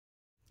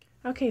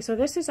Okay, so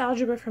this is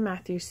algebra for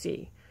Math U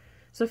See.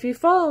 So if you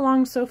follow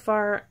along so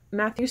far,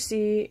 Math U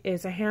See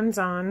is a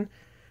hands-on.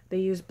 They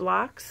use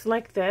blocks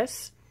like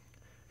this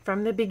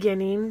from the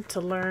beginning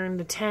to learn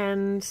the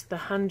tens, the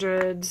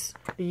hundreds,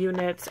 the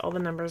units, all the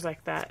numbers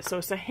like that. So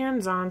it's a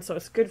hands-on, so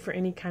it's good for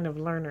any kind of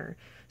learner.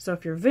 So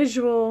if you're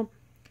visual,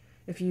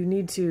 if you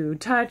need to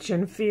touch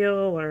and feel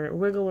or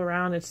wiggle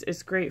around,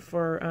 it's great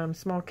for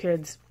small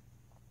kids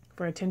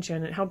for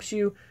attention. It helps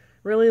you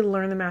really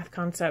learn the math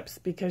concepts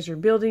because you're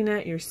building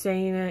it, you're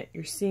saying it,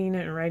 you're seeing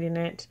it and writing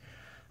it.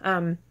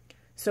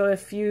 So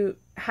if you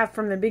have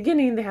from the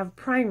beginning, they have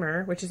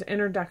primer, which is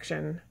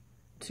introduction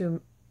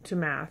to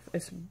math.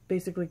 It's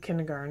basically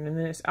kindergarten, and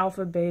then it's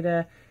alpha,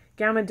 beta,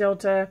 gamma,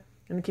 delta,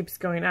 and it keeps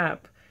going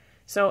up.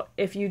 So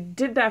if you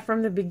did that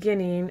from the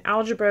beginning,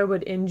 algebra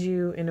would end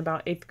you in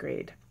about 8th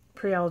grade,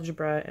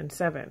 pre-algebra in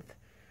 7th.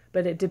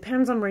 But it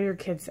depends on where your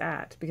kid's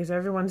at because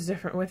everyone's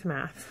different with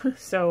math.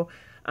 So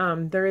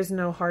there is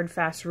no hard,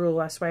 fast rule.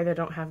 That's why they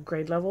don't have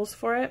grade levels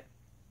for it.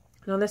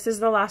 Now this is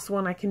the last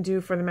one I can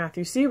do for the Math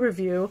U See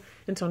review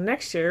until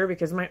next year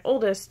because my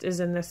oldest is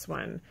in this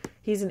one.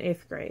 He's in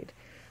 8th grade.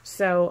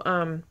 So,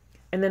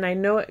 and then I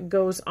know it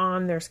goes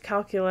on. There's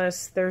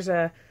calculus. There's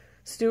a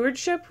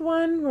stewardship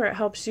one where it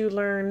helps you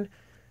learn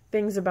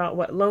things about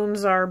what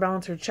loans are,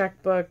 balance your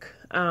checkbook,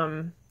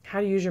 how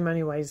to use your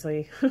money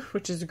wisely,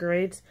 which is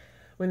great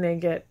when they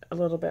get a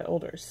little bit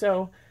older.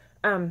 So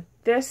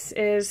this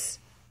is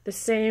the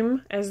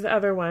same as the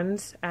other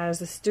ones. As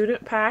the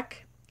student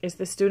pack is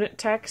the student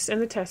text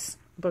and the test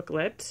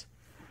booklet.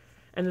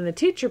 And then the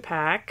teacher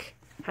pack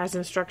has an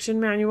instruction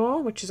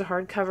manual, which is a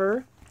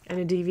hardcover, and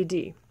a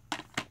DVD.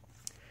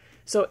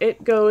 So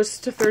it goes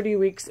to 30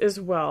 weeks as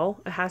well.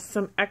 It has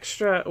some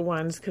extra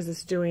ones because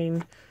it's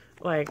doing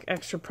like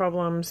extra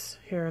problems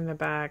here in the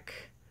back.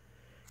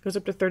 It goes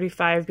up to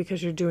 35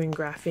 because you're doing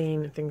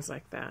graphing and things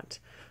like that.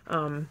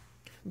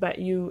 But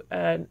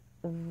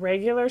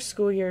regular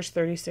school year is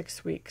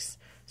 36 weeks.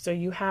 So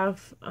you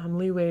have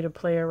leeway to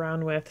play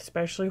around with,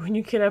 especially when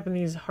you get up in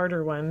these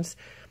harder ones.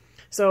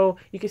 So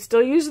you can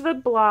still use the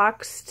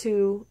blocks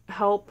to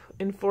help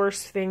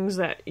enforce things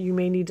that you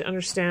may need to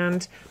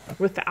understand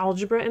with the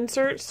algebra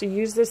inserts. So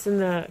use this in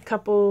the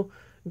couple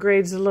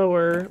grades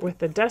lower with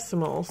the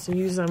decimals. So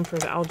use them for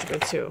the algebra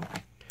too.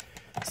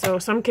 So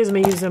some kids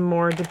may use them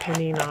more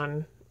depending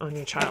on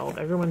your child.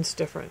 Everyone's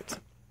different.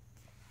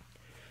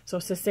 So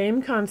it's the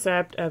same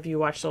concept of you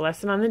watch the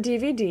lesson on the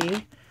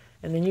DVD,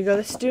 and then you go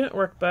to the student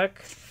workbook,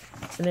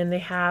 and then they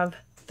have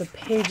the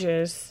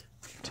pages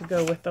to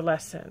go with the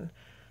lesson.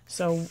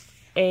 So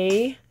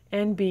A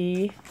and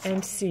B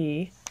and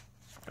C,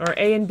 or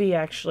A and B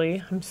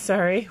actually, I'm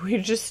sorry,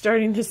 we're just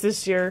starting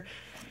this year.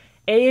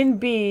 A and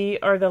B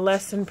are the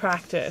lesson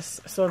practice.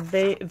 So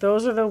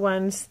those are the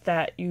ones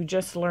that you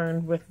just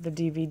learned with the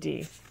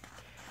DVD.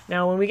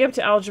 Now when we get up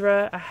to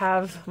algebra, I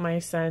have my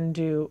son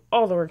do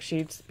all the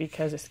worksheets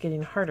because it's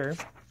getting harder.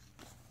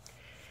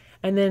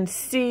 And then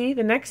C,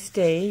 the next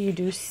day, you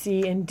do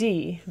C and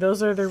D.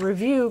 Those are the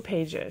review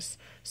pages.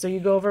 So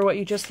you go over what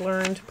you just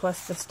learned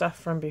plus the stuff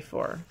from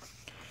before.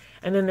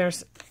 And then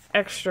there's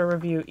extra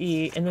review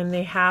E. And then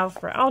they have,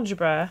 for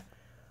algebra,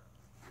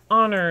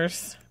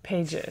 honors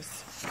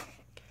pages.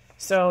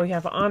 So you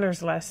have an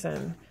honors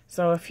lesson.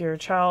 So if your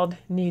child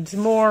needs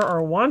more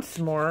or wants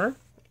more,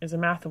 is a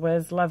math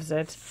whiz, loves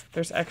it,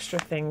 there's extra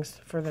things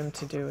for them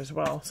to do as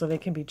well. So they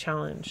can be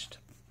challenged.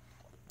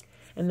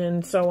 And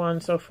then so on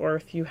and so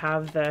forth. You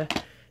have the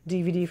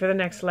DVD for the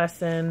next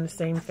lesson, the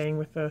same thing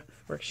with the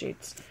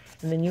worksheets.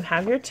 And then you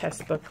have your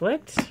test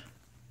booklet.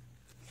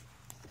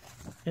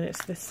 And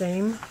it's the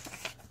same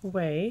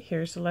way.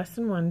 Here's the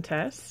lesson 1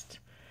 test,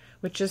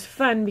 which is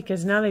fun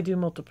because now they do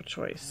multiple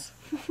choice.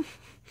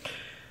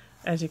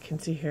 As you can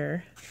see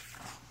here,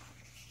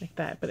 like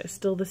that. But it's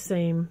still the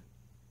same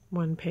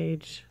one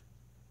page.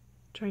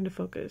 Trying to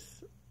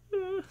focus.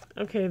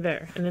 Okay,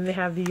 there. And then they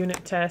have the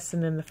unit tests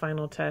and then the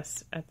final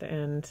tests at the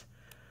end.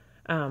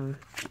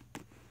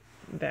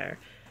 There.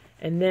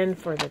 And then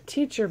for the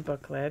teacher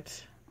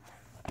booklet,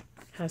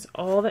 has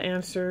all the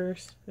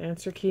answers, the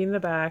answer key in the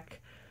back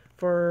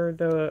for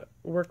the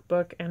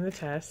workbook and the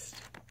test.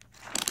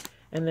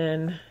 And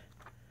then,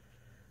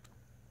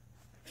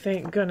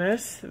 thank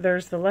goodness,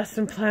 there's the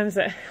lesson plans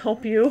that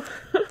help you,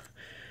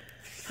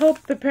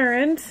 help the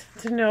parent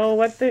to know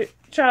what the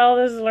child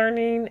is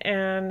learning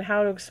and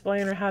how to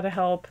explain or how to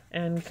help,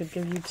 and could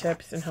give you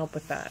tips and help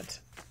with that.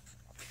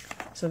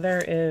 So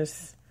there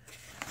is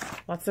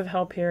lots of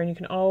help here, and you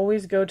can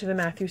always go to the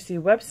Math U See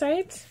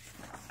website.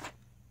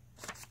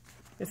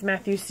 It's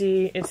Math U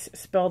See, it's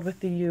spelled with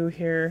the U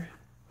here,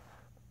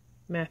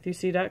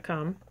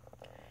 mathuc.com.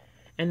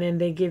 And then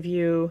they give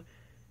you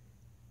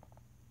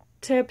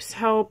tips,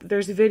 help.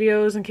 There's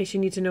videos in case you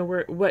need to know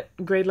what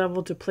grade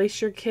level to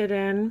place your kid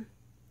in.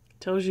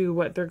 Tells you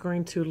what they're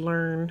going to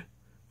learn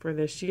for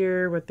this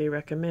year, what they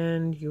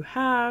recommend you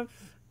have.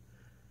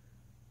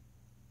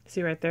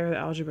 See right there, the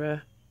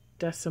algebra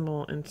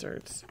decimal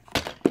inserts.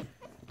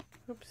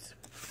 Oops.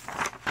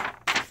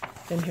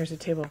 Then here's a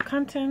table of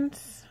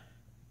contents.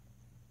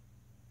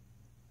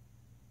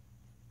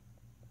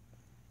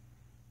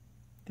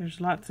 There's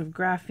lots of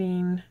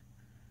graphing,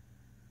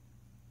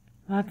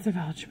 lots of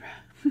algebra.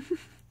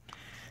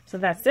 So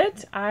that's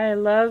it. I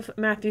love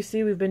Math U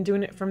See. We've been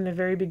doing it from the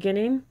very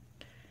beginning,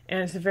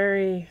 and it's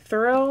very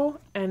thorough,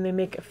 and they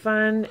make it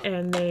fun,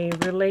 and they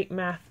relate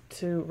math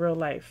to real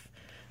life.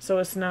 So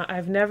it's not,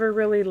 I've never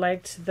really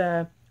liked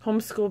the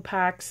homeschool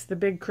packs, the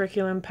big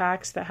curriculum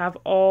packs that have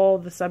all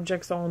the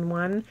subjects all in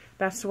one.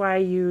 That's why I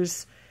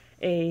use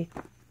a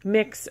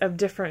mix of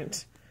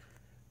different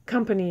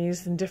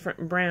companies and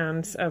different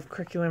brands of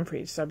curriculum for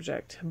each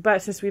subject.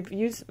 But since we've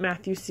used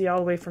Math U See all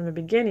the way from the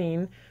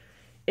beginning,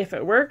 if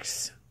it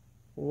works,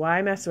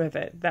 why mess with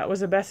it? That was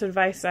the best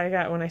advice I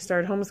got when I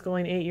started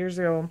homeschooling 8 years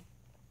ago,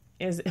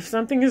 is if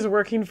something is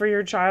working for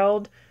your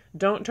child,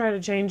 don't try to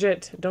change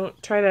it.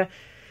 Don't try to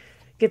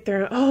get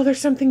there, oh,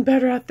 there's something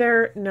better out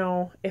there.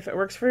 No, if it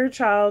works for your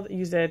child,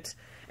 use it.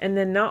 And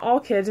then not all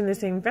kids in the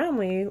same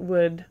family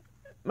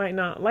might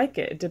not like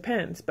it. It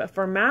depends. But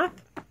for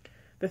math,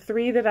 the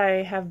 3 that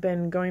I have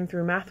been going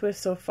through math with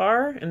so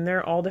far, and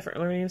they're all different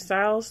learning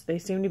styles, they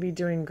seem to be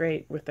doing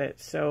great with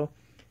it. So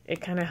it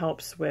kind of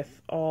helps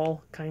with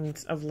all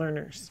kinds of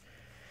learners.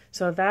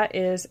 So that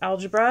is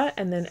algebra,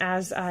 and then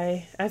as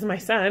my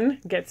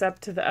son gets up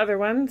to the other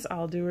ones,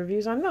 I'll do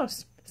reviews on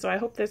those. So I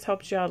hope this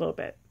helps you out a little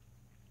bit.